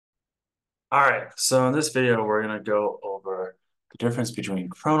All right, so in this video, we're going to go over the difference between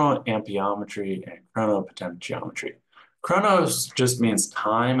chronoamperometry and chronopotentiometry. Chronos just means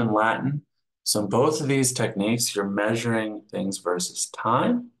time in Latin. So in both of these techniques, you're measuring things versus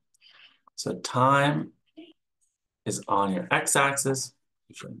time. So time is on your x-axis,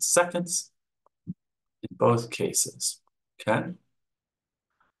 usually in seconds, in both cases, okay?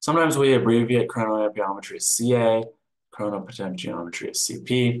 Sometimes we abbreviate chronoamperometry as CA, chronopotentiometry as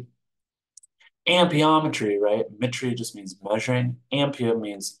CP. Amperometry, right? Metry just means measuring. Ampere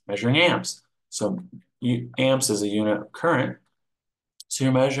means measuring amps. So amps is a unit of current. So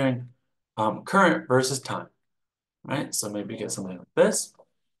you're measuring current versus time, right? So maybe get something like this.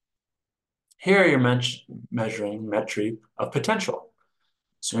 Here you're measuring metry of potential.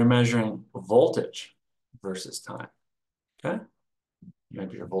 So you're measuring voltage versus time, okay?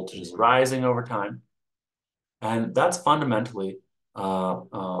 Maybe your voltage is rising over time. And that's fundamentally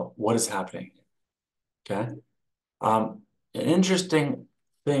what is happening, okay? An interesting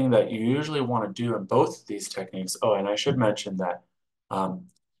thing that you usually want to do in both of these techniques. Oh, and I should mention that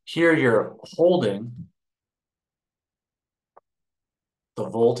here you're holding the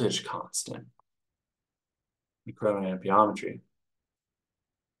voltage constant in chronoamperometry.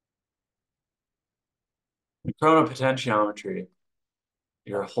 In chronopotentiometry,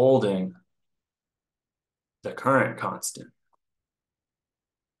 you're holding the current constant.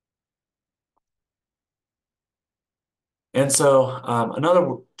 And so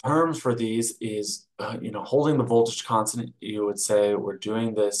another term for these is, holding the voltage constant, you would say we're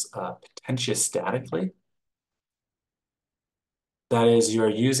doing this potentiostatically. That is, you're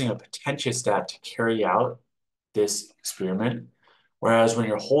using a potentiostat to carry out this experiment. Whereas when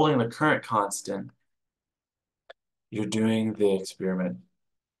you're holding the current constant, you're doing the experiment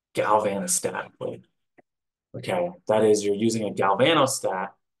galvanostatically. Okay, that is, you're using a galvanostat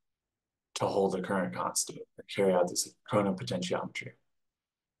to hold the current constant or carry out this chronopotentiometry.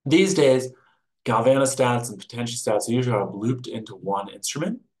 These days, galvanostats and potentiostats usually are looped into one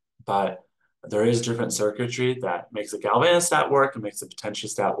instrument, but there is different circuitry that makes a galvanostat work and makes a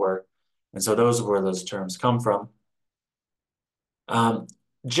potentiostat work. And so those are where those terms come from.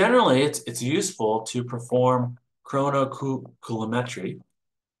 Generally, it's useful to perform chronocoulometry,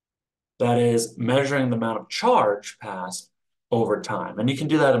 that is, measuring the amount of charge passed over time. And you can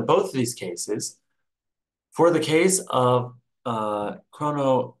do that in both of these cases. For the case of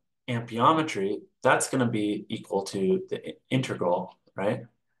chronoamperometry, that's going to be equal to the integral, right?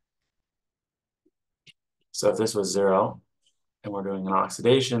 So if this was 0 and we're doing an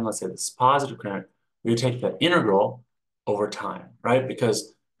oxidation, let's say this is positive current, we would take the integral over time, right?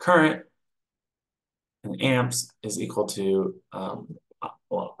 Because current in amps is equal to,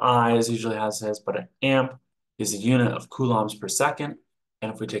 well, I is usually how it says, but an amp is a unit of coulombs per second.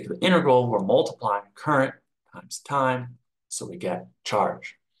 And if we take the integral, we're multiplying current times time, so we get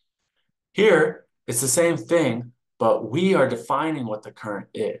charge. Here, it's the same thing, but we are defining what the current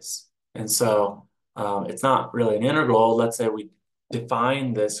is. And so it's not really an integral. Let's say we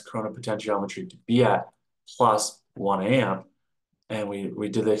define this chronopotentiometry to be at plus 1 amp, and we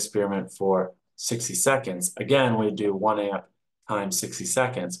did the experiment for 60 seconds. Again, we do 1 amp times 60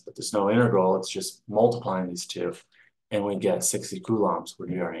 seconds, but there's no integral. It's just multiplying these two, and we get 60 coulombs would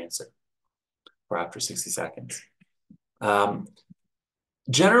be our answer for after 60 seconds.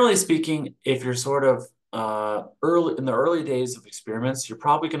 Generally speaking, if you're sort of early in the early days of experiments, you're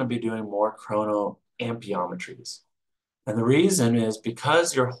probably going to be doing more chronoamperometries. And the reason is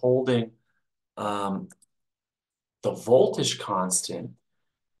because you're holding the voltage constant,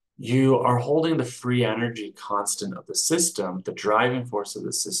 you are holding the free energy constant of the system, the driving force of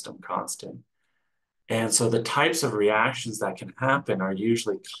the system constant. And so the types of reactions that can happen are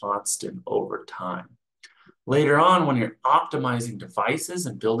usually constant over time. Later on, when you're optimizing devices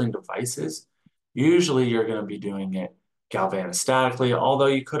and building devices, usually you're going to be doing it galvanostatically, although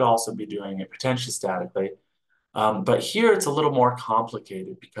you could also be doing it potentiostatically. But here it's a little more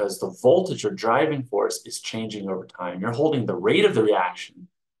complicated because the voltage or driving force is changing over time. You're holding the rate of the reaction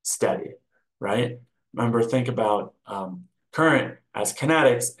steady, right? Remember, think about current as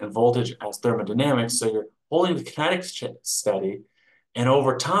kinetics and voltage as thermodynamics. So you're holding the kinetics steady, and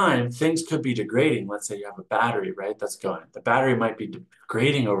over time, things could be degrading. Let's say you have a battery, right? That's going. The battery might be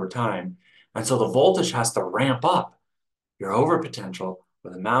degrading over time. And so the voltage has to ramp up. Your overpotential,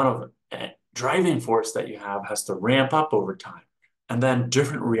 or the amount of driving force that you have, has to ramp up over time. And then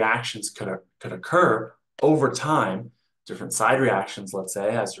different reactions could occur over time, different side reactions, let's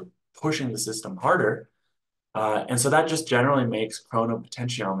say, as you're pushing the system harder. And so that just generally makes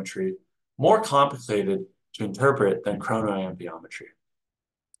chronopotentiometry more complicated to interpret than chronoamperometry.